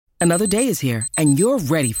Another day is here, and you're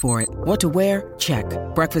ready for it. What to wear? Check.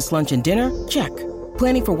 Breakfast, lunch, and dinner? Check.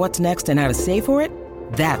 Planning for what's next and how to save for it?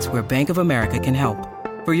 That's where Bank of America can help.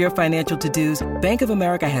 For your financial to-dos, Bank of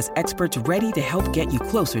America has experts ready to help get you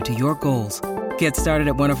closer to your goals. Get started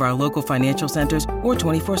at one of our local financial centers or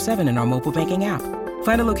 24/7 in our mobile banking app.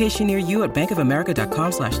 Find a location near you at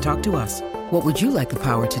bankofamerica.com/talktous. What would you like the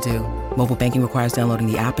power to do? Mobile banking requires downloading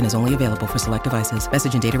the app and is only available for select devices.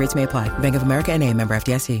 Message and data rates may apply. Bank of America N.A., member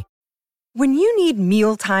FDIC. When you need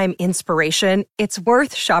mealtime inspiration, it's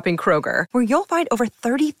worth shopping Kroger, where you'll find over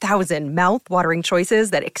 30,000 mouth-watering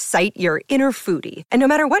choices that excite your inner foodie. And no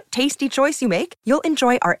matter what tasty choice you make, you'll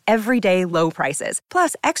enjoy our everyday low prices,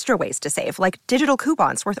 plus extra ways to save, like digital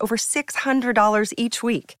coupons worth over $600 each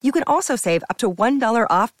week. You can also save up to $1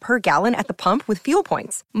 off per gallon at the pump with fuel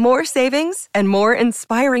points. More savings and more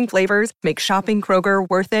inspiring flavors make shopping Kroger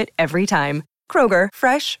worth it every time. Kroger,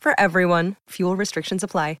 fresh for everyone. Fuel restrictions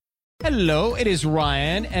apply. Hello, it is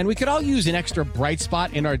Ryan, and we could all use an extra bright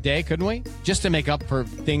spot in our day, couldn't we? Just to make up for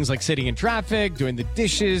things like sitting in traffic, doing the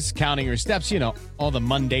dishes, counting your steps, you know, all the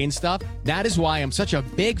mundane stuff. That is why I'm such a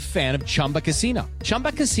big fan of Chumba Casino.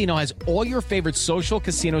 Chumba Casino has all your favorite social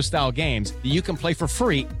casino-style games that you can play for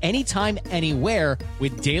free anytime, anywhere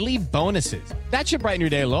with daily bonuses. That should brighten your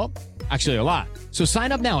day a little. Actually, a lot. So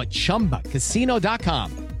sign up now at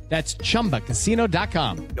ChumbaCasino.com. That's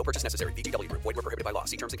ChumbaCasino.com. No purchase necessary. VGW Group. Void where prohibited by law.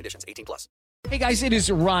 See terms and conditions. 18+. Hey guys, it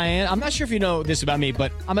is Ryan. I'm not sure if you know this about me,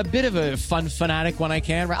 but I'm a bit of a fun fanatic when I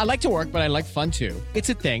can. I like to work, but I like fun too. It's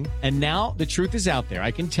a thing. And now the truth is out there.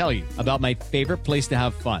 I can tell you about my favorite place to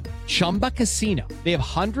have fun. Chumba Casino. They have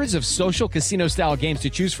hundreds of social casino style games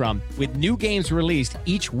to choose from with new games released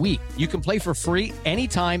each week. You can play for free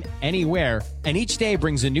anytime, anywhere. And each day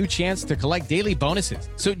brings a new chance to collect daily bonuses.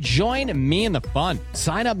 So join me in the fun.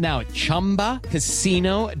 Sign up now at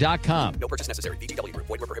ChumbaCasino.com. No purchase necessary. VGW Group.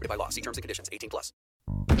 Void where prohibited by law. See terms and conditions. 18+.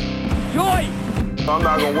 Yoy! I'm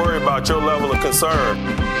not gonna worry about your level of concern.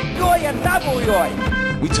 Yoy and double yoy!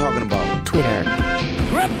 We talking about Twitter.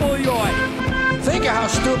 Triple yoy! think of how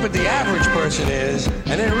stupid the average person is,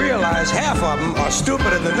 and then realize half of them are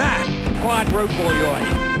stupider than that. Quadruple yoy!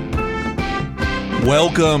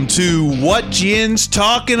 Welcome to What Jin's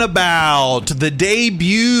Talking About, the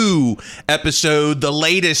debut episode, the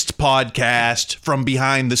latest podcast from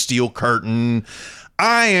behind the steel curtain.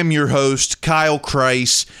 I am your host, Kyle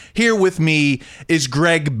Kreis. Here with me is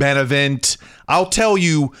Greg Benevent. I'll tell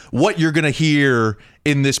you what you're going to hear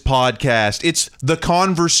in this podcast. It's the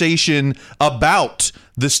conversation about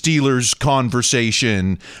the Steelers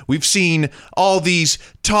conversation. We've seen all these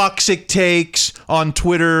toxic takes on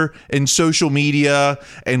Twitter and social media,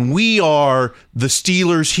 and we are the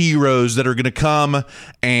Steelers heroes that are going to come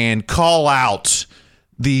and call out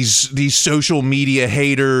these social media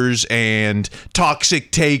haters and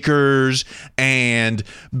toxic takers and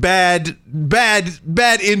bad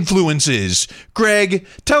influences. Greg,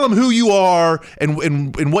 tell them who you are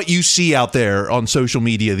and what you see out there on social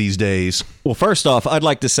media these days. Well, first off, I'd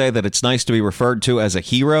like to say that it's nice to be referred to as a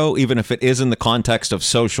hero, even if it is in the context of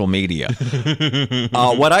social media.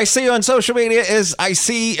 What I see on social media is I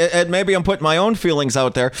see, and maybe I'm putting my own feelings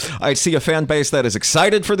out there, I see a fan base that is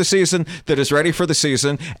excited for the season, that is ready for the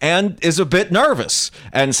season, and is a bit nervous.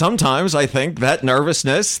 And sometimes I think that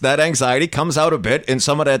nervousness, that anxiety comes out a bit in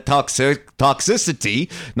some of that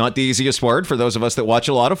toxicity, not the easiest word for those of us that watch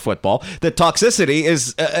a lot of football. The toxicity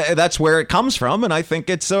is, that's where it comes from, and I think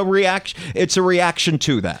it's a reaction. It's a reaction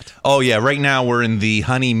to that. Oh, yeah. Right now, we're in the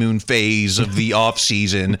honeymoon phase of the off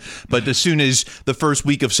season. But as soon as the first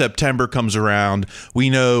week of September comes around, we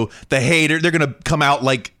know the hater, they're going to come out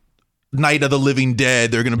like Night of the Living Dead.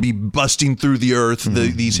 They're going to be busting through the earth,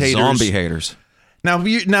 these haters. Zombie haters.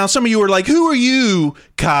 Now, some of you are like, who are you,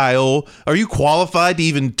 Kyle? Are you qualified to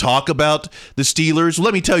even talk about the Steelers?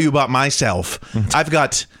 Let me tell you about myself. I've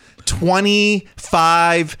got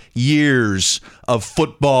 25 years of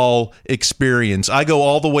football experience. I go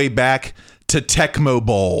all the way back to Tecmo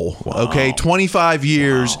Bowl. Wow. Okay, 25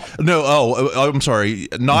 years. Wow. No, I'm sorry.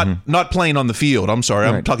 Not playing on the field. I'm sorry.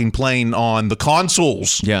 Right. I'm talking playing on the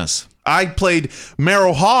consoles. Yes. I played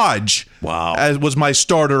Merrill Hodge. Wow. As was my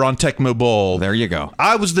starter on Tecmo Bowl. There you go.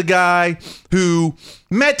 I was the guy who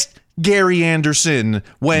met Gary Anderson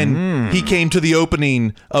when he came to the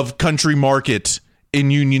opening of Country Market in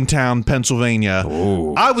Uniontown, Pennsylvania.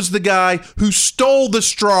 Ooh. I was the guy who stole the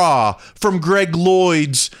straw from Greg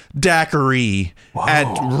Lloyd's daiquiri at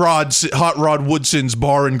Hot Rod Woodson's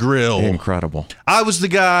Bar and Grill. Incredible. I was the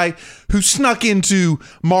guy who snuck into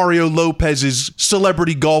Mario Lopez's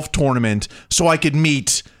celebrity golf tournament so I could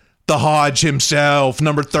meet the Hodge himself,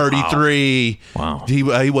 number 33. Wow.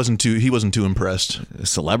 He wasn't too impressed. A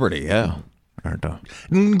celebrity, yeah.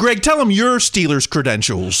 Greg, tell him your Steelers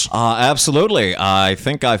credentials. Absolutely. I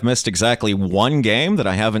think I've missed exactly one game that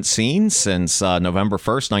I haven't seen since November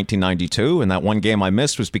 1st, 1992. And that one game I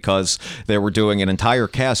missed was because they were doing an entire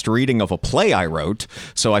cast reading of a play I wrote.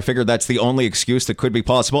 So I figured that's the only excuse that could be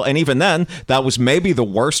possible. And even then, that was maybe the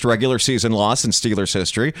worst regular season loss in Steelers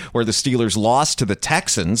history, where the Steelers lost to the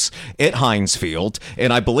Texans at Heinz Field.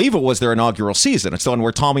 And I believe it was their inaugural season. It's the one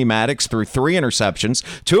where Tommy Maddox threw 3 interceptions,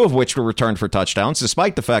 2 of which were returned for touchdowns,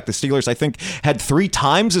 despite the fact the Steelers, I think, had 3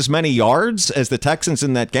 times as many yards as the Texans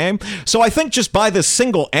in that game. So I think just by this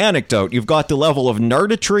single anecdote, you've got the level of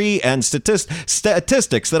nerditry and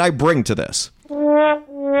statistics that I bring to this.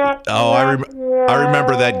 Oh, I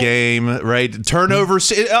remember that game, right?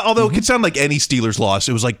 Turnovers, although it could sound like any Steelers loss.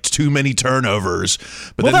 It was like too many turnovers.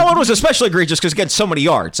 But that one was especially egregious because it gets so many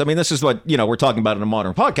yards. I mean, this is what, we're talking about in a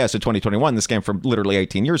modern podcast in 2021, this game from literally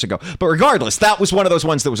 18 years ago. But regardless, that was one of those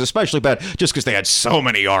ones that was especially bad just because they had so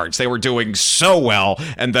many yards. They were doing so well,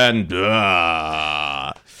 and then...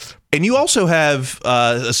 And you also have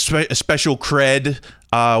a special cred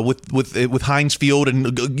with Heinz Field,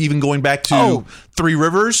 and even going back to Three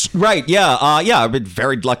Rivers. Right, yeah. I've been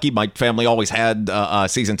very lucky. My family always had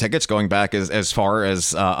season tickets going back as far as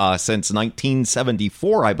since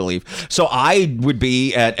 1974, I believe. So I would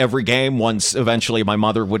be at every game once eventually my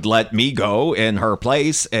mother would let me go in her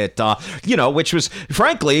place at, which was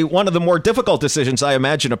frankly one of the more difficult decisions I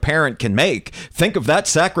imagine a parent can make. Think of that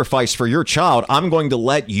sacrifice for your child. I'm going to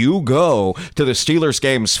let you go to the Steelers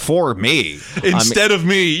games for me. Instead of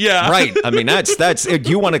me, yeah. Right. I mean, that's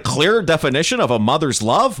you want a clear definition of a mother's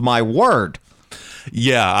love? My word.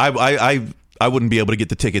 Yeah, I wouldn't be able to get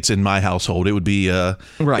the tickets in my household. It would be it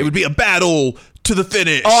would be a battle to the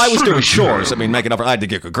finish. Oh, I was doing chores. I mean, making up for, I had to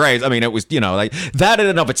get good grades. I mean, it was, like that in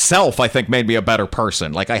and of itself, I think made me a better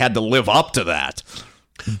person. Like I had to live up to that.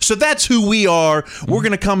 So that's who we are. We're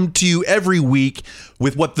going to come to you every week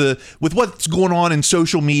with what's going on in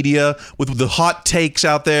social media, with the hot takes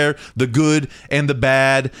out there, the good and the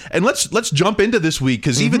bad. And let's jump into this week,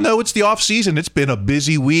 because even though it's the off season, it's been a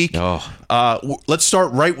busy week. Let's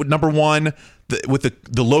start right with number one, with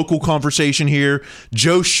the local conversation here.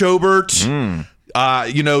 Joe Schobert.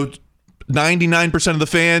 99% of the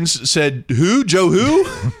fans said who? Joe who?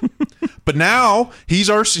 But now he's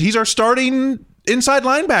our starting inside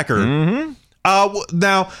linebacker.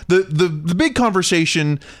 Now, the big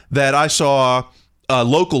conversation that I saw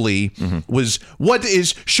locally was, what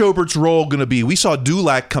is Schobert's role going to be? We saw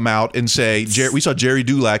Dulac come out and say, we saw Jerry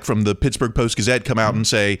Dulac from the Pittsburgh Post-Gazette come out and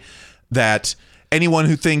say that anyone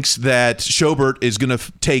who thinks that Schobert is going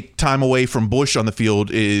to take time away from Bush on the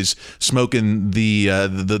field is smoking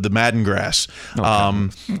the Madden grass. Okay.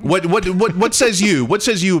 What says you? What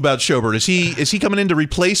says you about Schobert? Is he coming in to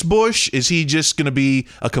replace Bush? Is he just going to be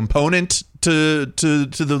a component to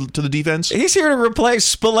the defense? He's here to replace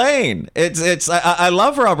Spillane. I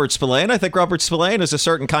love Robert Spillane. I think Robert Spillane is a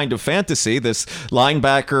certain kind of fantasy. This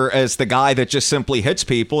linebacker as the guy that just simply hits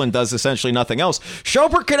people and does essentially nothing else.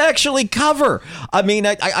 Schobert can actually cover. I mean,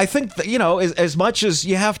 I think that, as much as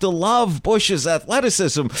you have to love Bush's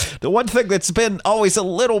athleticism, the one thing that's been always a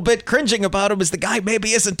little bit cringing about him is the guy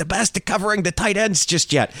maybe isn't the best at covering the tight ends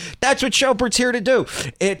just yet. That's what Schobert's here to do.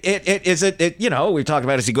 We talked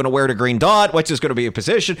about, is he going to wear the green dot? What's his going to be a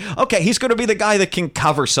position? Okay, he's going to be the guy that can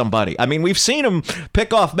cover somebody. I mean, we've seen him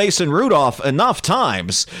pick off Mason Rudolph enough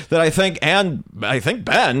times that I think Ben,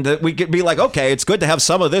 that we could be like, okay, it's good to have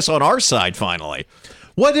some of this on our side finally.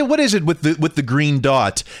 What is it with the green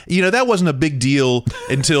dot? That wasn't a big deal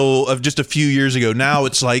until of just a few years ago. Now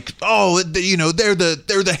it's like, they're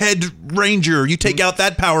the head ranger. You take out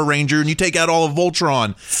that Power Ranger and you take out all of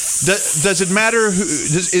Voltron. Does it matter?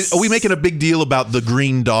 Are we making a big deal about the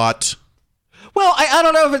green dot? Well, I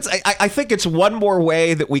don't know if it's... I think it's one more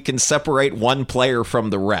way that we can separate one player from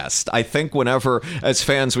the rest. I think whenever, as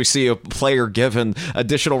fans, we see a player given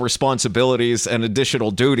additional responsibilities and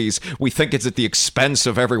additional duties, we think it's at the expense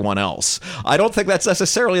of everyone else. I don't think that's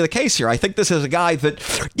necessarily the case here. I think this is a guy that,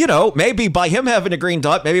 maybe by him having a green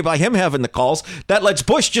dot, maybe by him having the calls, that lets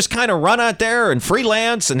Bush just kind of run out there and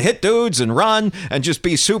freelance and hit dudes and run and just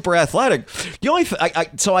be super athletic. The only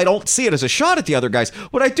so I don't see it as a shot at the other guys.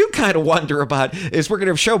 What I do kind of wonder about is we're going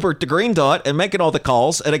to have Schobert the green dot and making all the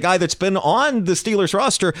calls, and a guy that's been on the Steelers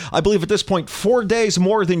roster, I believe at this point, 4 days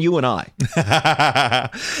more than you and I.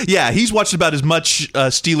 Yeah, he's watched about as much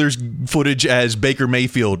Steelers footage as Baker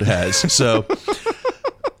Mayfield has. So,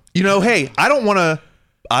 hey, I don't want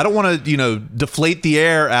I don't want to, deflate the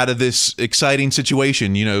air out of this exciting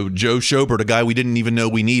situation. Joe Schobert, a guy we didn't even know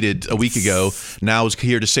we needed a week ago, now is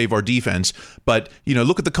here to save our defense. But,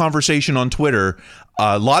 look at the conversation on Twitter.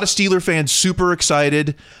 A lot of Steeler fans super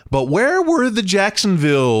excited, but where were the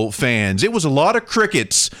Jacksonville fans? It was a lot of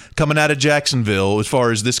crickets coming out of Jacksonville as far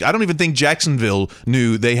as this. I don't even think Jacksonville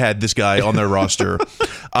knew they had this guy on their roster.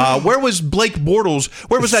 Where was Blake Bortles?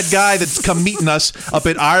 Where was that guy that's come meeting us up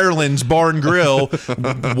at Ireland's Bar and Grill,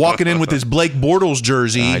 walking in with his Blake Bortles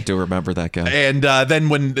jersey? I do remember that guy. And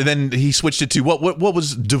then he switched it to what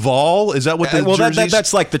was Duval? Is that what the jerseys?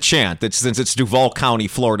 That's like the chant. Since it's Duval County,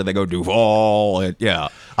 Florida, they go Duval. Yeah.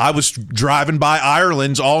 I was driving by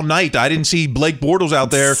Ireland's all night. I didn't see Blake Bortles out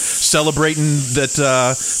there celebrating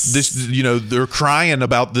that they're crying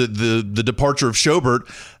about the departure of Schobert.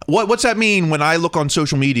 What's that mean when I look on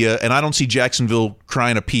social media and I don't see Jacksonville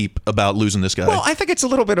crying a peep about losing this guy? Well, I think it's a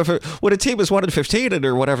little bit of when a team is 1-15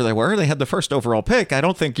 or whatever they were, they had the first overall pick. I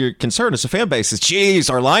don't think your concern as a fan base is, geez,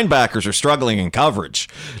 our linebackers are struggling in coverage.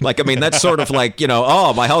 That's sort of like,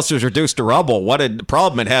 my house is reduced to rubble. What a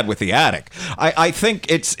problem it had with the attic. I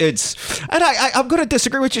think it's and I'm going to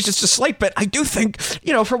disagree with you just a slight bit. I do think,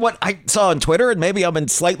 from what I saw on Twitter, and maybe I'm in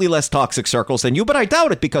slightly less toxic circles than you, but I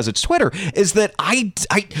doubt it because it's Twitter, is that I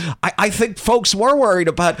think folks were worried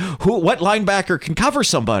about what linebacker can cover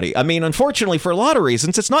somebody. Unfortunately, for a lot of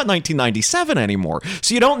reasons, it's not 1997 anymore.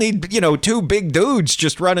 So you don't need, two big dudes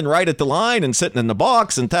just running right at the line and sitting in the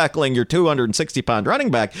box and tackling your 260-pound running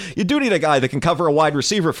back. You do need a guy that can cover a wide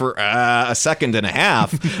receiver for a second and a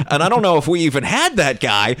half. And I don't know if we even had that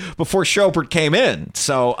guy before Schobert came in.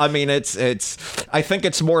 So, I think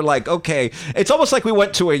it's more like, okay, it's almost like we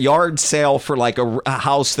went to a yard sale for like a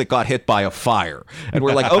house that got hit by a fire. And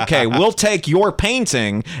we're like, okay, we'll take your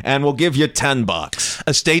painting and we'll give you $10.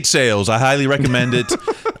 Estate sales. I highly recommend it.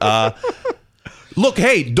 Look,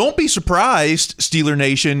 hey, don't be surprised, Steeler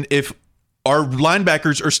Nation, if our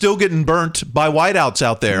linebackers are still getting burnt by wideouts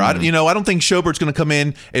out there. I don't think Schobert's going to come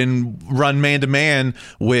in and run man-to-man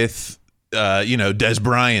with Dez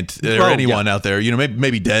Bryant or anyone out there.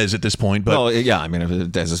 Maybe Dez at this point. But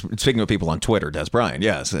Dez is, speaking of people on Twitter, Dez Bryant,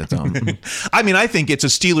 yes. I think it's a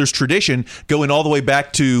Steelers tradition going all the way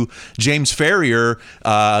back to James Ferrier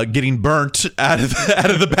getting burnt out of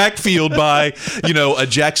the backfield by a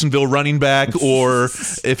Jacksonville running back, or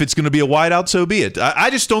if it's going to be a wideout, so be it. I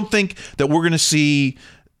just don't think that we're going to see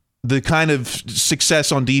the kind of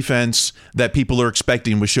success on defense that people are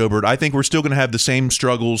expecting with Schobert. I think we're still going to have the same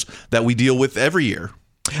struggles that we deal with every year.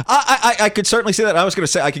 I could certainly see that. I was going to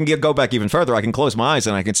say I can go back even further. I can close my eyes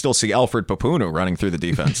and I can still see Alfred Papunu running through the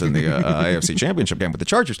defense in the AFC Championship game with the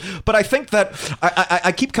Chargers. But I think that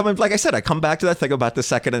I keep coming, like I said, I come back to that thing about the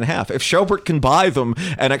second and a half. If Schobert can buy them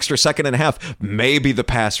an extra second and a half, maybe the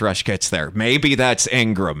pass rush gets there. Maybe that's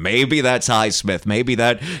Ingram. Maybe that's Highsmith. Maybe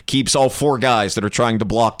that keeps all four guys that are trying to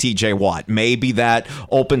block TJ Watt. Maybe that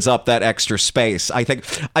opens up that extra space. I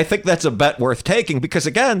think that's a bet worth taking because,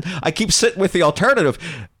 again, I keep sitting with the alternative.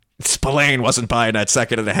 Spillane wasn't buying that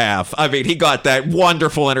second and a half. He got that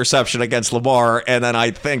wonderful interception against Lamar, and then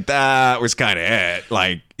I think that was kind of it.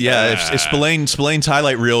 If Spillane's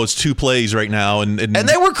highlight reel is 2 plays right now, and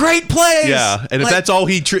they were great plays. Yeah, and if that's all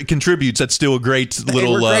he contributes, that's still a great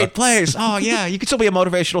little. They were great plays. Oh yeah, you can still be a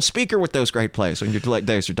motivational speaker with those great plays when your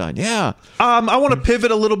days are done. Yeah. I want to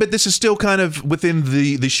pivot a little bit. This is still kind of within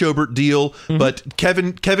the Schobert deal, but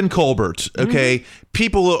Kevin Colbert. Okay,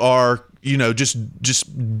 people are. Just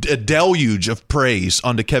a deluge of praise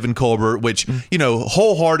onto Kevin Colbert, which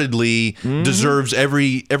wholeheartedly deserves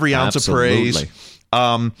every ounce of praise.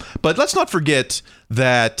 But let's not forget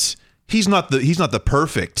that he's not the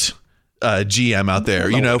perfect GM out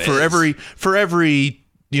there. For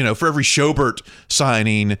every Schobert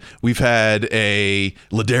signing, we've had a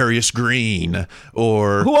Ladarius Green,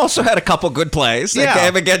 or who also had a couple good plays that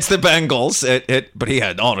game against the Bengals. But he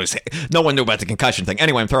had no one knew about the concussion thing.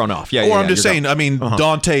 Anyway, I'm thrown off. I'm just saying.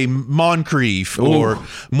 Dante Moncrief or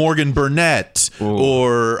Morgan Burnett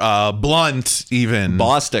or Blunt, even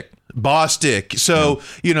Bostic. So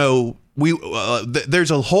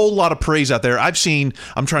there's a whole lot of praise out there. I'm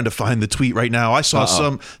trying to find the tweet right now. I saw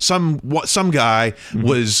some guy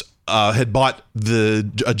was had bought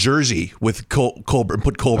a jersey with Colbert and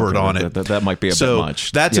put Colbert on it. That might be a bit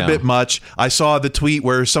much. That's a bit much. I saw the tweet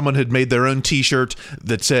where someone had made their own T-shirt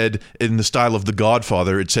that said, in the style of The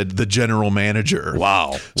Godfather, it said "The General Manager."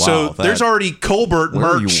 Wow. So there's already Colbert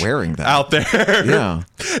merch out there. Yeah.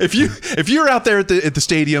 If you're out there at the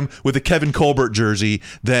stadium with a Kevin Colbert jersey,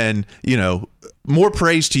 then more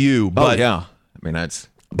praise to you. But that's.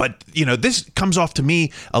 But, this comes off to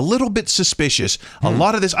me a little bit suspicious. A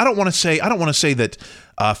lot of this, I don't want to say that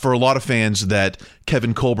for a lot of fans that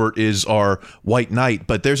Kevin Colbert is our white knight,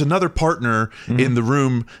 but there's another partner in the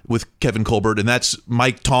room with Kevin Colbert, and that's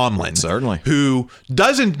Mike Tomlin. Certainly. Who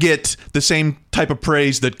doesn't get the same type of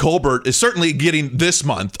praise that Colbert is certainly getting this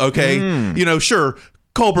month, okay? Sure,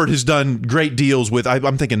 Colbert has done great deals with,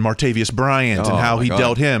 I'm thinking Martavius Bryant and how he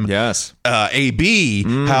dealt him. Yes. AB,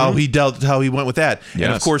 how he went with that. Yes.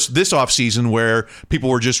 And of course, this offseason where people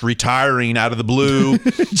were just retiring out of the blue.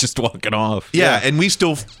 Just walking off. Yeah, and we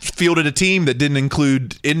still fielded a team that didn't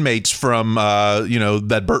include inmates from,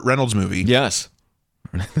 that Burt Reynolds movie. Yes.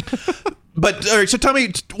 But all right, so tell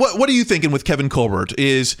me, what are you thinking with Kevin Colbert?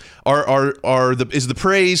 Is the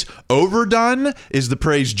praise overdone? Is the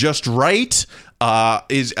praise just right?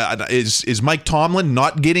 Is Mike Tomlin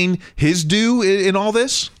not getting his due in all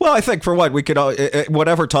this? Well, I think for what we could,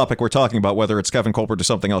 whatever topic we're talking about, whether it's Kevin Colbert or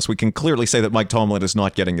something else, we can clearly say that Mike Tomlin is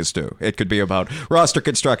not getting his due. It could be about roster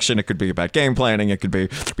construction. It could be about game planning. It could be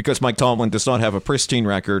because Mike Tomlin does not have a pristine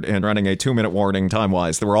record in running a 2-minute warning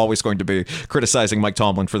time-wise. We're always going to be criticizing Mike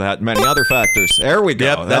Tomlin for that and many other factors. There we go.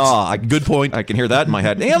 Yep, that's a good point. I can hear that in my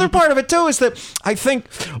head. The other part of it, too, is that I think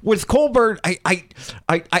with Colbert,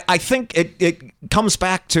 I think it comes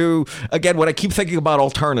back to, again, what I keep thinking about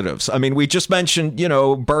alternatives. I mean, we just mentioned,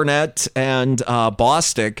 Burnett and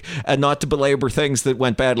Bostic, and not to belabor things that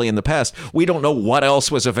went badly in the past. We don't know what else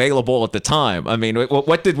was available at the time. I mean,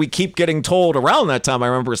 what did we keep getting told around that time? I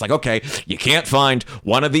remember it's like, okay, you can't find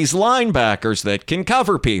one of these linebackers that can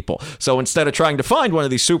cover people. So instead of trying to find one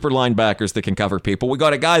of these super linebackers that can cover people, we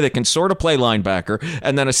got a guy that can sort of play linebacker,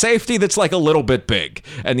 and then a safety that's like a little bit big.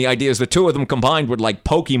 And the idea is the two of them combined would like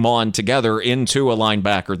Pokemon together into a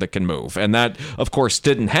linebacker that can move. And that, of course,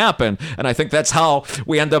 didn't happen. And I think that's how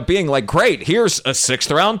we end up being like, great, here's a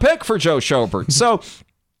 6th-round pick for Joe Schobert. So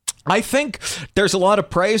I think there's a lot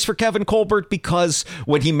of praise for Kevin Colbert because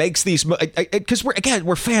when he makes these, because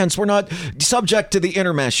we're fans, we're not subject to the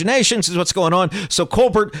inner machinations is what's going on. So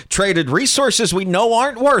Colbert traded resources we know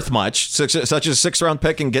aren't worth much, such as a 6th-round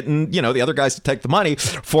pick and getting, the other guys to take the money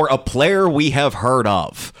for a player we have heard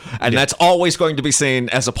of. And that's always going to be seen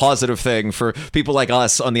as a positive thing for people like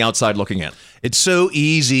us on the outside looking in. It's so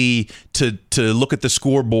easy to look at the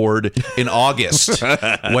scoreboard in August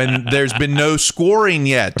when there's been no scoring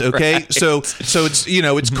yet. Okay, right. so it's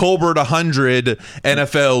it's Colbert 100,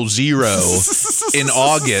 NFL 0 in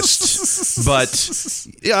August. But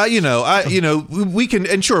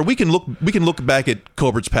we can look back at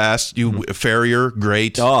Colbert's past. Ferrier,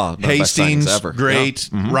 great. Hastings, great.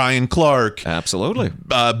 Yeah. Ryan Clark, absolutely.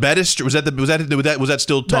 Bettis, was that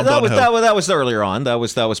still Tom Donahoe? That was earlier on. That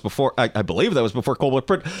was before. I believe that was before Colbert.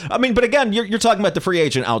 But again, you're talking about the free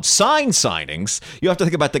agent outsigned signings. You have to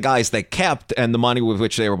think about the guys they kept and the money with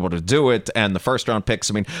which they were able to do it and the 1st-round picks.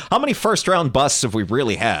 I mean, how many 1st-round busts have we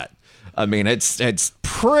really had? I mean, it's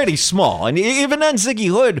pretty small. And even then, Ziggy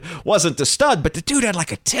Hood wasn't a stud, but the dude had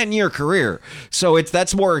like a 10-year career. So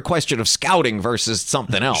that's more a question of scouting versus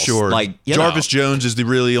something else. Sure. Like Jarvis Jones is the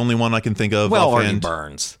really only one I can think of. Well, Artie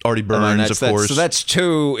Burns. Artie Burns, of course. So that's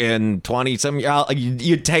 2 in 20-some.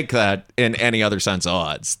 You'd take that in any other sense of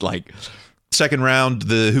odds. Like, 2nd round,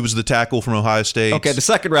 who was the tackle from Ohio State? Okay, the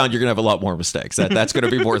 2nd round, you're going to have a lot more mistakes. That's going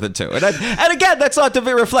to be more than 2. And again, that's not to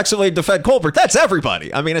be reflexively defend Colbert. That's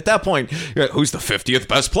everybody. I mean, at that point, who's the 50th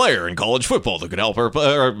best player in college football that could help our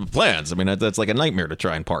plans? I mean, that's like a nightmare to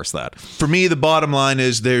try and parse that. For me, the bottom line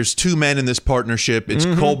is there's 2 men in this partnership. It's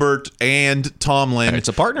Colbert and Tomlin. And it's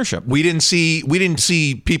a partnership. We didn't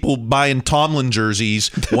see people buying Tomlin jerseys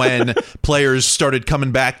when players started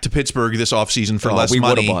coming back to Pittsburgh this offseason for less money. We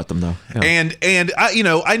would have bought them, though. Yeah. And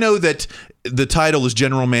I know that the title is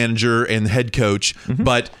general manager and head coach,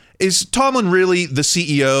 but is Tomlin really the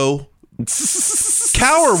CEO?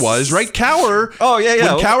 Cowher was, right? Cowher. Oh,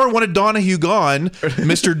 yeah. When Cowher wanted Donahue gone,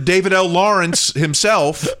 Mr. David L. Lawrence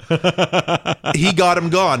himself, he got him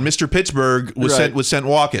gone. Mr. Pittsburgh was sent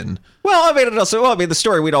walking. Well, the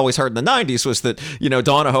story we'd always heard in the 90s was that,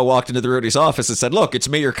 Donahoe walked into the Rudy's office and said, "Look, it's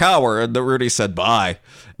me or Cowher," and the Rudy said, "Bye."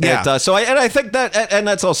 Yeah. I think that, and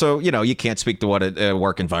that's also, you can't speak to what a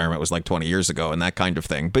work environment was like 20 years ago and that kind of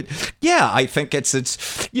thing. But yeah, I think it's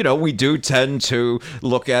we do tend to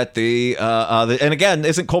look at and again,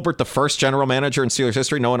 isn't Colbert the first general manager in Steelers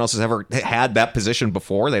history? No one else has ever had that position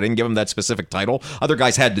before. They didn't give him that specific title. Other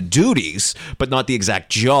guys had the duties, but not the exact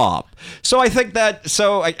job. So I think that,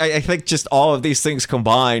 I think think just all of these things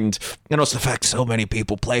combined, it's the fact so many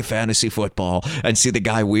people play fantasy football and see the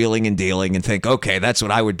guy wheeling and dealing and think, okay, that's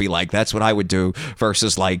what I would be like. That's what I would do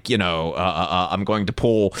versus I'm going to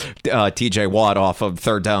pull TJ Watt off of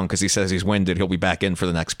third down because he says he's winded. He'll be back in for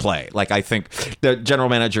the next play. Like, I think the general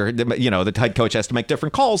manager, the head coach has to make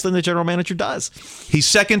different calls than the general manager does. He's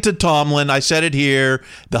second to Tomlin. I said it here.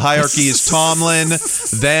 The hierarchy is Tomlin,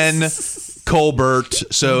 then Colbert.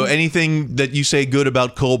 So anything that you say good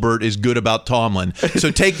about Colbert is good about Tomlin.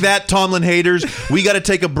 So take that, Tomlin haters. We got to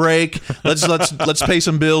take a break. Let's pay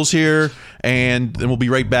some bills here, and then we'll be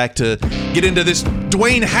right back to get into this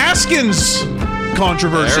Dwayne Haskins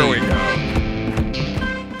controversy. There we go.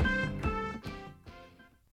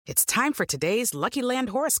 It's time for today's Lucky Land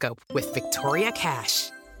horoscope with Victoria Cash.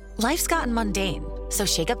 Life's gotten mundane, so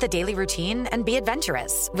shake up the daily routine and be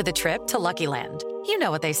adventurous with a trip to Lucky Land. You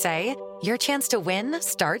know what they say, your chance to win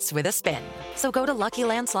starts with a spin. So go to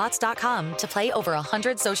LuckyLandSlots.com to play over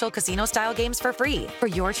 100 social casino-style games for free for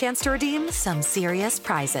your chance to redeem some serious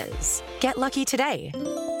prizes. Get lucky today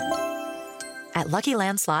at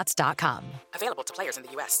LuckyLandSlots.com. Available to players in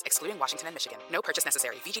the U.S., excluding Washington and Michigan. No purchase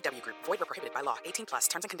necessary. VGW Group. Void where prohibited by law. 18+.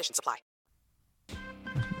 Terms and conditions apply.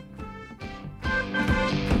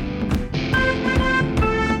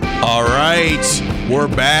 All right, we're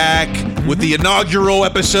back with the inaugural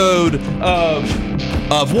episode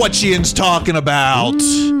of What Yin's Talking About.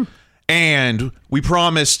 And we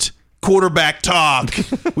promised quarterback talk.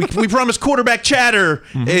 we promised quarterback chatter.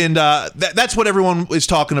 And that's what everyone is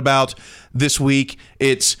talking about this week.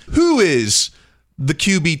 It's who is the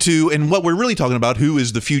QB2, and what we're really talking about, who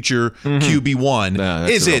is the future QB1.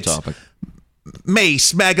 Is it topic.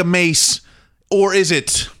 Mace, MAGA Mace, or is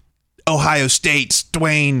it Ohio State's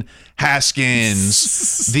Dwayne Haskins?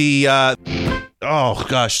 Still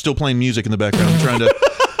playing music in the background,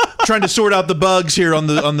 trying to sort out the bugs here on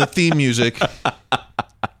the theme music.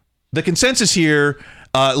 The consensus here,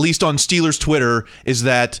 at least on Steelers Twitter, is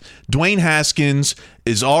that Dwayne Haskins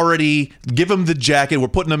is already, give him the jacket. We're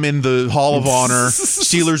putting him in the Hall of Honor,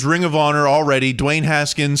 Steelers Ring of Honor already. Dwayne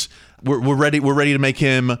Haskins, we're ready to make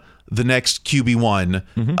him the next QB1.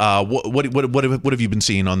 What have you been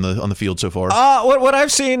seeing on the field so far? What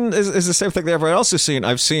I've seen is the same thing that everyone else has seen.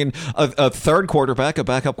 I've seen a third quarterback, a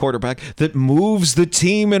backup quarterback that moves the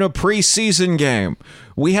team in a preseason game.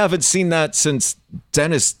 We haven't seen that since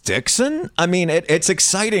Dennis Dixon. I mean, it's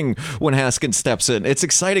exciting when Haskins steps in. It's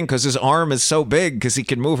exciting because his arm is so big because he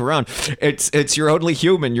can move around. It's you're only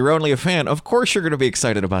human. You're only a fan. Of course you're going to be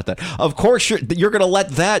excited about that. Of course you're going to let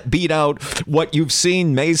that beat out what you've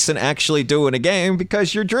seen Mason actually do in a game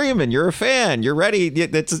because you're dreaming. You're a fan. You're ready.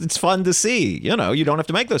 It's fun to see. You don't have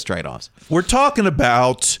to make those trade-offs. We're talking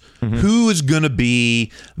about who is going to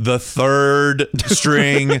be the third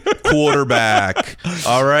string quarterback.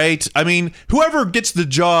 All right. I mean, whoever gets the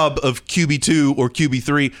job of QB2 or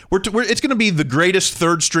QB3, it's going to be the greatest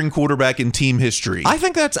third string quarterback in team history. I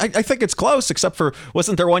think it's close, except for,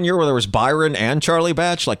 wasn't there one year where there was Byron and Charlie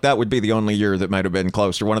Batch? Like, that would be the only year that might have been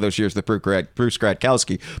close, or one of those years that Bruce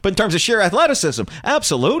Gradkowski. But in terms of sheer athleticism,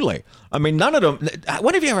 absolutely. I mean, none of them.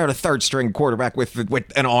 When have you ever had a third string quarterback with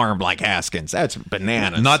an arm like Haskins? That's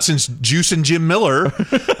bananas. Not since Juice and Jim Miller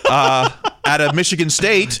out of Michigan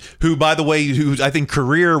State, who, by the way, I think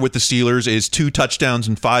career with the Steelers is 2 touchdowns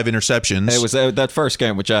and 5 interceptions. It was that first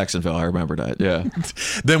game with Jacksonville. I remember that. Yeah.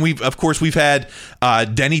 Then we've had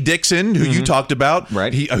Denny Dixon, who you talked about,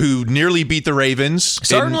 right? Who nearly beat the Ravens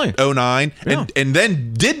certainly in 2009, yeah. and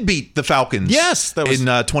then did beat the Falcons. Yes, that was in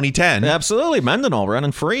 2010. Absolutely, Mendenhall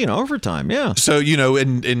running free in overtime. Yeah. So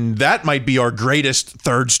and that might be our greatest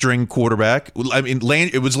third string quarterback. I mean,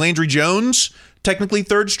 it was Landry Jones. Technically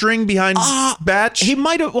third string behind Batch? He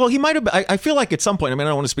might have. I feel like at some point, I mean, I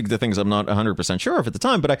don't want to speak to things I'm not 100% sure of at the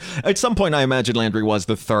time, but at some point I imagine Landry was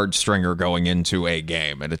the third stringer going into a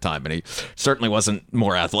game at a time, and he certainly wasn't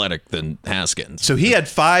more athletic than Haskins. So he had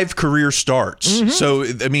 5 career starts. So,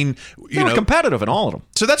 I mean, they were competitive in all of them.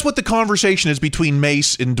 So that's what the conversation is between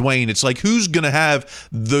Mace and Dwayne. It's like, who's going to have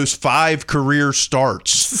those 5 career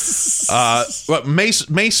starts?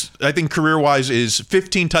 Mace, I think career-wise, is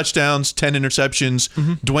 15 touchdowns, 10 interceptions.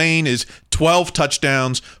 Dwayne is 12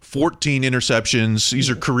 touchdowns, 14 interceptions. These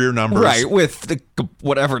are career numbers. Right, with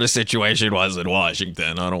whatever the situation was in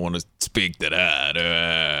Washington. I don't want to speak to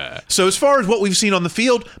that. So as far as what we've seen on the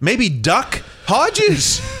field, maybe Duck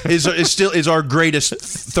Hodges is our greatest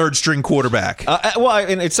third string quarterback.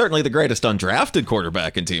 And it's certainly the greatest undrafted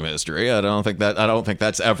quarterback in team history. I don't think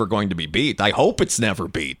that's ever going to be beat. I hope it's never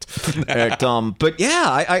beat. But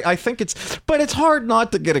yeah, I think it's hard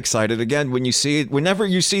not to get excited again when you see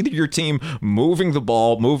your team moving the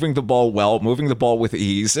ball well, moving the ball with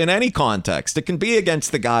ease in any context. It can be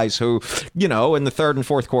against the guys who, in the third and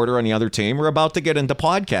fourth quarter on the other team are about to get into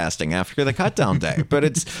podcasting after the cutdown day. But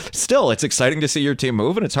it's exciting to see your team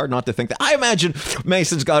move, and it's hard not to think that. I imagine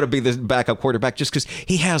Mason's got to be the backup quarterback just because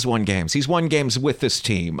he has won games. He's won games with this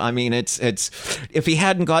team. I mean, it's if he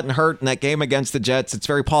hadn't gotten hurt in that game against the Jets, it's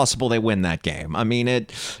very possible they win that game. I mean, and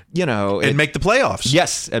make the playoffs.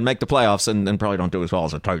 Yes, and make the playoffs, and probably don't do as well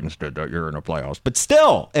as the Titans did that year in the playoffs. But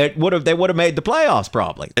still, they would have made the playoffs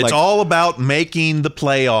probably. It's all about making the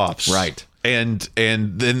playoffs, right? And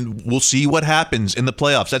then we'll see what happens in the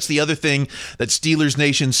playoffs. That's the other thing that Steelers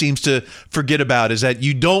Nation seems to forget about, is that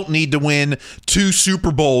you don't need to win 2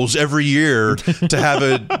 Super Bowls every year to have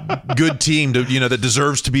a good team that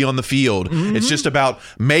deserves to be on the field. Mm-hmm. It's just about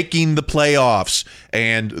making the playoffs,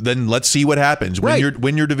 and then let's see what happens.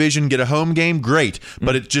 Win your division, get a home game, great.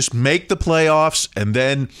 But it just make the playoffs, and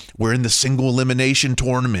then we're in the single elimination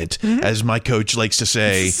tournament, as my coach likes to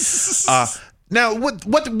say. Now,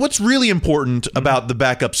 what's really important about the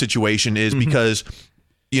backup situation is because,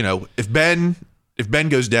 if Ben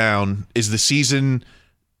goes down, is the season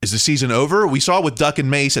over? We saw with Duck and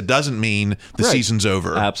Mace, it doesn't mean the season's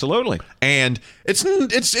over. Absolutely. And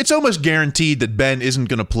it's almost guaranteed that Ben isn't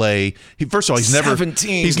going to play. First of all, he's never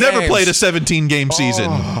played a 17-game season.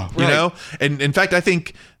 And in fact, I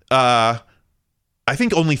think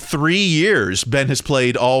only 3 years Ben has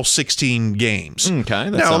played all 16 games. Okay,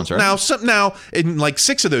 that sounds right. Now, in like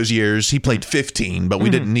 6 of those years, he played 15, but we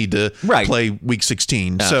didn't need to play week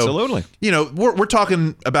 16. Absolutely. So, we're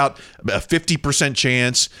talking about a 50%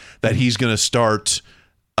 chance that he's going to start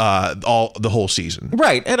the whole season.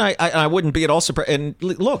 Right. And I wouldn't be at all surprised. And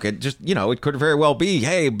look, it just, it could very well be,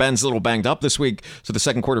 hey, Ben's a little banged up this week, so the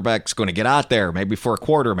second quarterback's going to get out there, maybe for a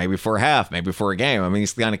quarter, maybe for a half, maybe for a game. I mean,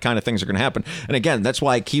 these kind of things are going to happen. And again, that's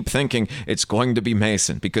why I keep thinking it's going to be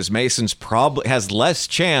Mason, because Mason's probably has less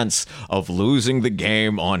chance of losing the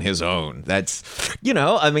game on his own. That's,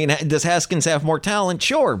 does Haskins have more talent?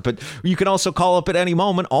 Sure. But you can also call up at any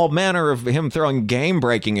moment all manner of him throwing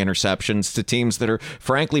game-breaking interceptions to teams that are,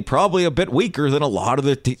 frankly, probably a bit weaker than a lot of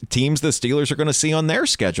the teams the Steelers are going to see on their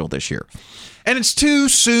schedule this year. And it's too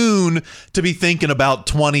soon to be thinking about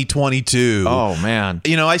 2022. Oh, man.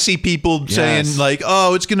 I see people saying, like,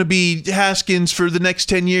 oh, it's going to be Haskins for the next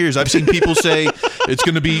 10 years. I've seen people say it's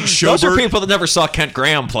going to be Schobert. Those are people that never saw Kent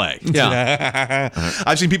Graham play. Yeah.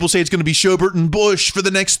 I've seen people say it's going to be Schobert and Bush for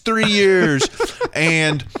the next 3 years.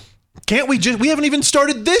 And can't we haven't even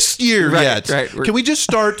started this year yet. Right. Can we just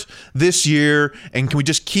start this year, and can we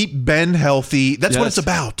just keep Ben healthy? That's what it's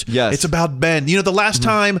about. Yes. It's about Ben. The last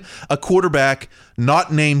time a quarterback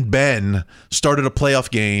not named Ben started a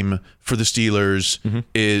playoff game for the Steelers,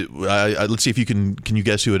 let's see if you can you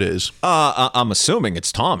guess who it is? I'm assuming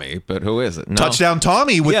it's Tommy, but who is it? No. Touchdown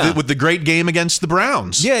Tommy with the great game against the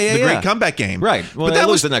Browns. The great comeback game. Right. Well, but that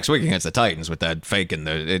was the next week against the Titans with that fake and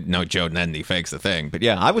Joe Nendy fakes the thing. But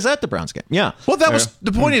yeah, I was at the Browns game. Yeah. Well, that was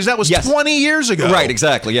the point. Is that was 20 years ago. Right.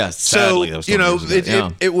 Exactly. Yes. Sadly, so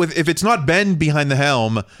if it's not Ben behind the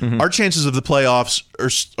helm, our chances of the playoffs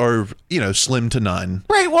are slim to none.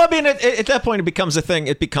 Right. Well, I mean, at that point, it becomes a thing.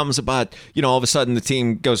 It becomes about, all of a sudden the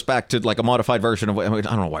team goes back to like a modified version of what, I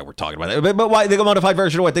don't know why we're talking about that, but why the modified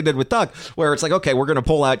version of what they did with Duck, where it's like, okay, we're going to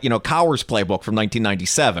pull out, Cowher's playbook from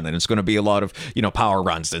 1997, and it's going to be a lot of, power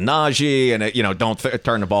runs to Najee, and, don't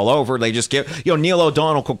turn the ball over. They just give, Neil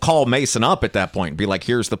O'Donnell could call Mason up at that point and be like,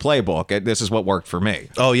 here's the playbook. This is what worked for me.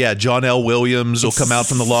 Oh, yeah. John L. Williams will come out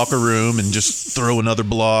from the locker room and just throw another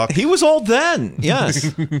block. He was old then. Yes.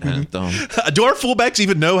 Do our fullbacks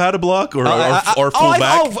even know how to block, or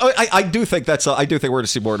fullback? I do think I do think we're going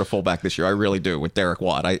to see more of a fullback this year. I really do, with Derek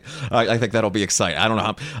Watt. I think that'll be exciting. I don't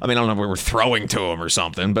know. I don't know if we're throwing to him or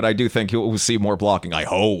something, but I do think we'll see more blocking. I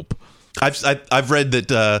hope. I've read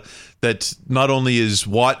that not only is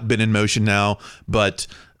Watt been in motion now, but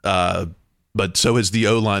so is the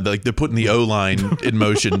O-line. Like, they're putting the O-line in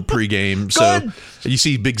motion pregame. So you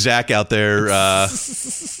see Big Zach out there. I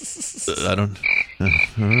don't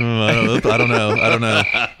know.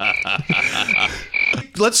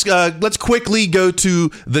 Let's quickly go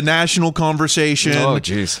to the national conversation. Oh,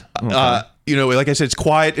 jeez. Okay. Like I said, it's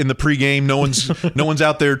quiet in the pregame. No one's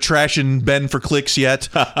out there trashing Ben for clicks yet,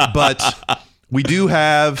 but we do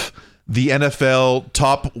have the NFL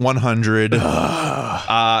Top 100.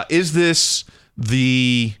 Is this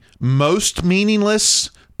the most meaningless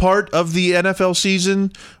part of the NFL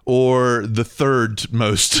season, or the third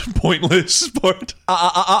most pointless sport?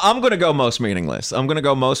 I'm going to go most meaningless. I'm going to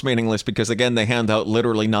go most meaningless because, again, they hand out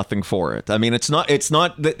literally nothing for it. I mean, it's not like,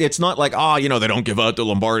 they don't give out the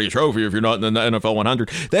Lombardi Trophy if you're not in the NFL 100.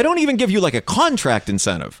 They don't even give you like a contract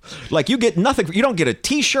incentive. Like, you get nothing. You don't get a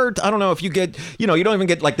T-shirt. I don't know if you get, you don't even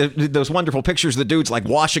get like those wonderful pictures of the dudes like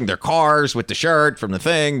washing their cars with the shirt from the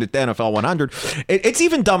thing, the NFL 100. It's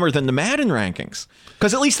even dumber than the Madden rankings,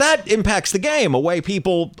 because at least that impacts the game, a way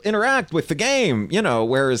people interact with the game,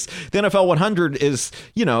 whereas the NFL 100 is,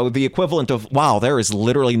 the equivalent of, wow, there is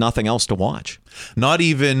literally nothing else to watch. Not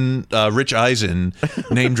even Rich Eisen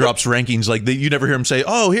name drops rankings like you never hear him say,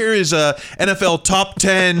 oh, here is a NFL top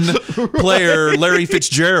 10 player, Larry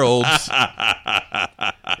Fitzgerald.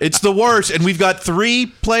 It's the worst. And we've got 3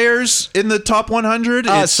 players in the top 100.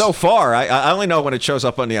 So far, I only know when it shows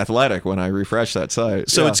up on The Athletic when I refresh that site.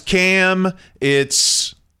 So it's Cam,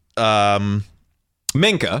 it's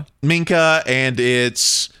Minka, and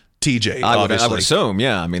it's TJ. I would assume,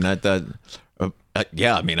 yeah. I mean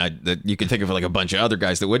you can think of like a bunch of other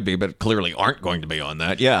guys that would be, but clearly aren't going to be on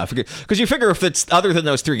that. Yeah, because you figure if it's other than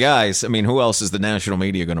those 3 guys, I mean, who else is the national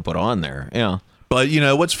media going to put on there? Yeah. But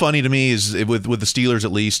what's funny to me is with the Steelers,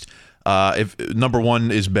 at least, if number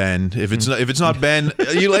 1 is Ben, if it's not Ben,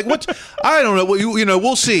 you're like, what? I don't know.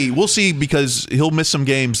 We'll see because he'll miss some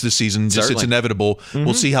games this season. It's inevitable. Mm-hmm.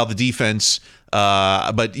 We'll see how the defense.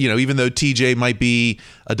 But even though TJ might be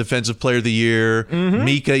a defensive player of the year,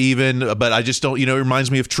 Mika even, but I just don't. It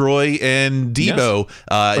reminds me of Troy and Debo.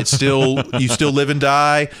 Yes. It's still you still live and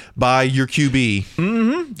die by your QB.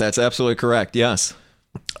 Mm-hmm. That's absolutely correct. Yes.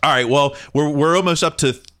 All right. Well, we're almost up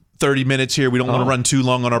to 30 minutes here. We don't want to run too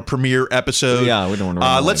long on our premiere episode. Yeah, we don't want to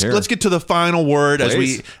run let's get to the final word.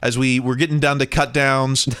 Please. as we're getting down to cut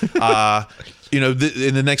downs. In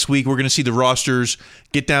the next week, we're going to see the rosters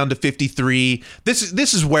get down to 53. This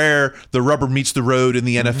is where the rubber meets the road in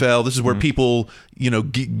the NFL. This is where people,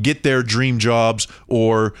 get their dream jobs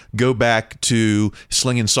or go back to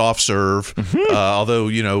slinging soft serve. Although,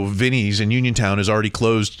 Vinny's in Uniontown is already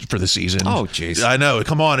closed for the season. Oh, jeez. I know.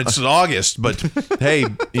 Come on. It's August. But, hey,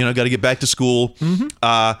 got to get back to school.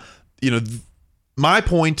 My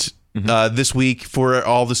point this week for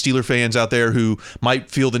all the Steeler fans out there who might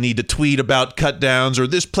feel the need to tweet about cut downs or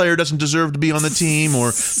this player doesn't deserve to be on the team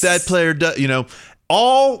or that player does,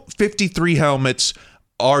 all 53 helmets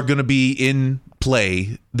are going to be in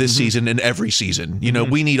play this season and every season.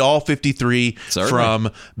 We need all 53. Certainly. From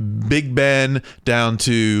Big Ben down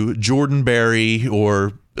to Jordan Berry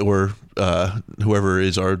or whoever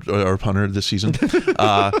is our punter this season.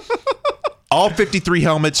 All 53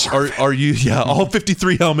 helmets are used. Yeah, all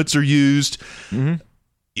 53 helmets are used.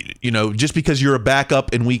 Just because you're a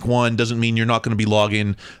backup in week 1 doesn't mean you're not going to be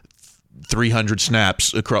logging 300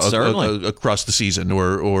 snaps across the season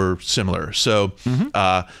or similar. So,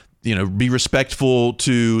 be respectful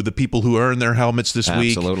to the people who earn their helmets this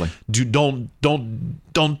week. Absolutely.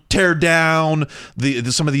 Don't tear down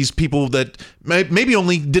some of these people that maybe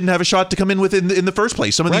only didn't have a shot to come in with in the first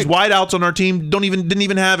place. Some of these wideouts on our team didn't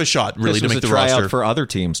even have a shot really to make the roster. This was a tryout for other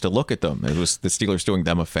teams to look at them. It was the Steelers doing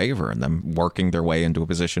them a favor and them working their way into a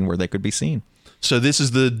position where they could be seen. So this is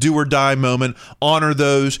the do or die moment. Honor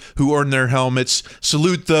those who earned their helmets.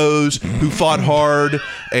 Salute those who fought hard,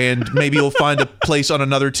 and maybe you'll find a place on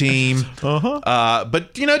another team.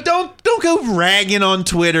 But don't go ragging on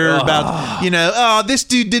Twitter about this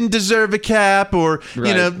dude didn't deserve a cap or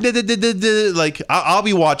like I'll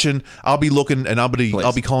be watching, I'll be looking, and I'll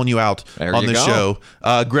be calling you out on this show.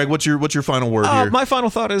 Greg, what's your final word here? My final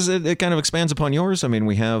thought is it kind of expands upon yours. I mean,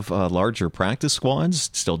 we have larger practice squads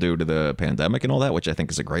still due to the pandemic and all that, which I think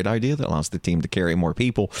is a great idea that allows the team to carry more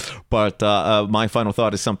people. But my final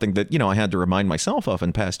thought is something that, I had to remind myself of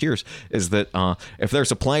in past years is that if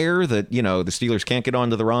there's a player that, the Steelers can't get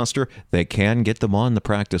onto the roster, they can get them on the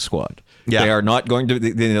practice squad. Yeah. They are not going to,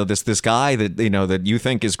 this guy that, that you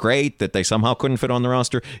think is great, that they somehow couldn't fit on the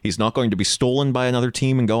roster. He's not going to be stolen by another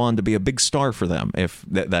team and go on to be a big star for them. If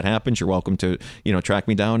that happens, you're welcome to, track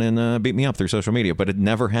me down and beat me up through social media. But it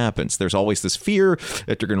never happens. There's always this fear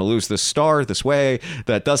that they're going to lose this star this way.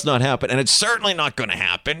 That does not happen. And it's certainly not going to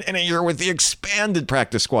happen in a year with the expanded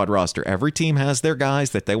practice squad roster. Every team has their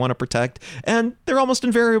guys that they want to protect, and they're almost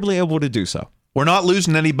invariably able to do so. We're not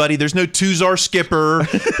losing anybody. There's no Tuzar Skipper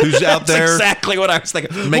who's out there. That's exactly what I was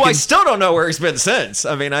thinking. I still don't know where he's been since.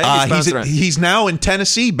 I mean, he's now in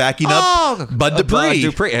Tennessee backing up Bud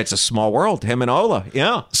Dupree. It's a small world. Him and Ola.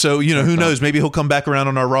 Yeah. So who knows? Maybe he'll come back around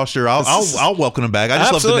on our roster. I'll welcome him back. I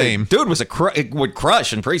just love the name. Dude would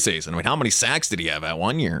crush in preseason. I mean, how many sacks did he have at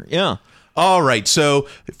one year? Yeah. All right. So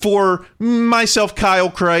for myself, Kyle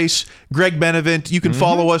Kreis, Greg Benevent, you can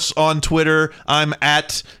follow us on Twitter. I'm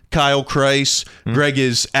at Kyle Kreis. Greg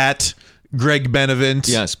is at Greg Benevent.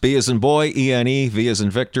 Yes. B as in boy, E-N-E. V as in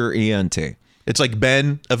Victor, E-N-T. It's like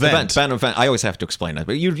Ben Event. Ben Event. I always have to explain it,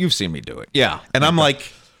 but you've seen me do it. Yeah. And I'm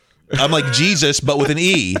like Jesus, but with an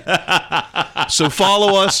E. So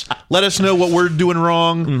follow us. Let us know what we're doing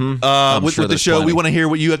wrong with the show. Plenty. We want to hear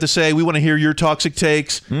what you have to say. We want to hear your toxic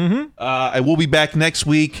takes. And we'll be back next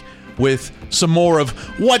week with some more of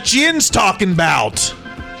What Jin's Talking About.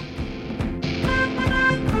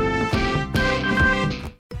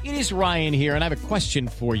 It is Ryan here, and I have a question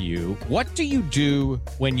for you. What do you do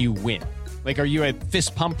when you win? Like, are you a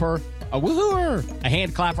fist pumper, a woohooer, a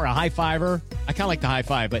hand clapper, a high fiver? I kind of like the high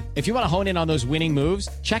five, but if you want to hone in on those winning moves,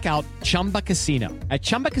 check out Chumba Casino. At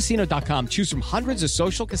ChumbaCasino.com, choose from hundreds of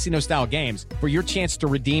social casino-style games for your chance to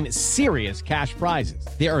redeem serious cash prizes.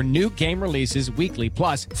 There are new game releases weekly,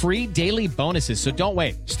 plus free daily bonuses. So don't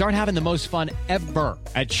wait. Start having the most fun ever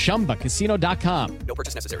at ChumbaCasino.com. No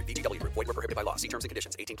purchase necessary. VGW Group. Void where prohibited by law. See terms and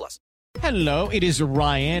conditions. 18+. Hello, it is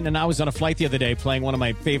Ryan, and I was on a flight the other day playing one of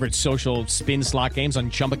my favorite social spin slot games on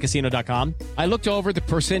ChumbaCasino.com. I looked over at the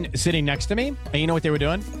person sitting next to me, and you know what they were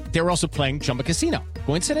doing? They were also playing Chumba Casino.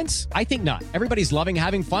 Coincidence? I think not. Everybody's loving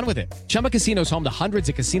having fun with it. Chumba Casino is home to hundreds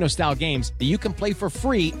of casino-style games that you can play for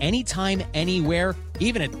free anytime, anywhere,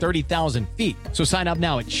 even at 30,000 feet. So sign up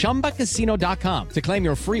now at ChumbaCasino.com to claim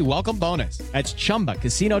your free welcome bonus. That's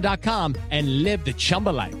ChumbaCasino.com and live the Chumba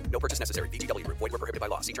life. No purchase necessary. VGW Group. Void where prohibited by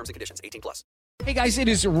law. See terms and conditions. 18+. Hey guys, it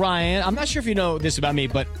is Ryan. I'm not sure if you know this about me,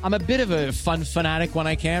 but I'm a bit of a fun fanatic when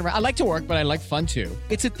I can. I like to work, but I like fun too.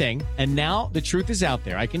 It's a thing. And now the truth is out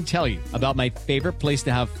there. I can tell you about my favorite place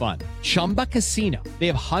to have fun. Chumba Casino. They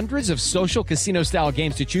have hundreds of social casino style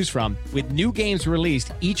games to choose from with new games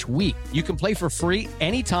released each week. You can play for free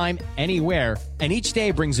anytime, anywhere. And each day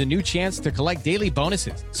brings a new chance to collect daily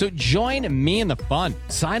bonuses. So join me in the fun.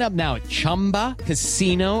 Sign up now at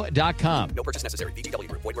ChumbaCasino.com. No purchase necessary. VGW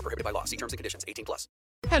Group. Void where prohibited by law. See terms and conditions. 18+.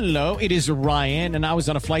 Hello, it is Ryan, and I was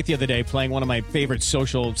on a flight the other day playing one of my favorite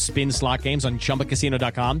social spin slot games on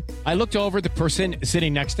ChumbaCasino.com. I looked over at the person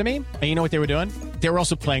sitting next to me, and you know what they were doing? They were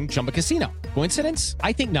also playing Chumba Casino. Coincidence?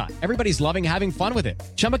 I think not. Everybody's loving having fun with it.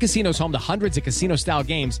 Chumba Casino is home to hundreds of casino-style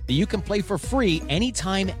games that you can play for free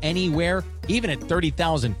anytime, anywhere, even at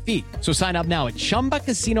 30,000 feet. So sign up now at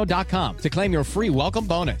ChumbaCasino.com to claim your free welcome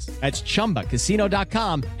bonus. That's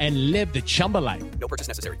ChumbaCasino.com and live the Chumba life. No purchase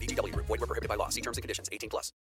necessary. VGW Group. Void where prohibited by law. See terms and conditions. 18+.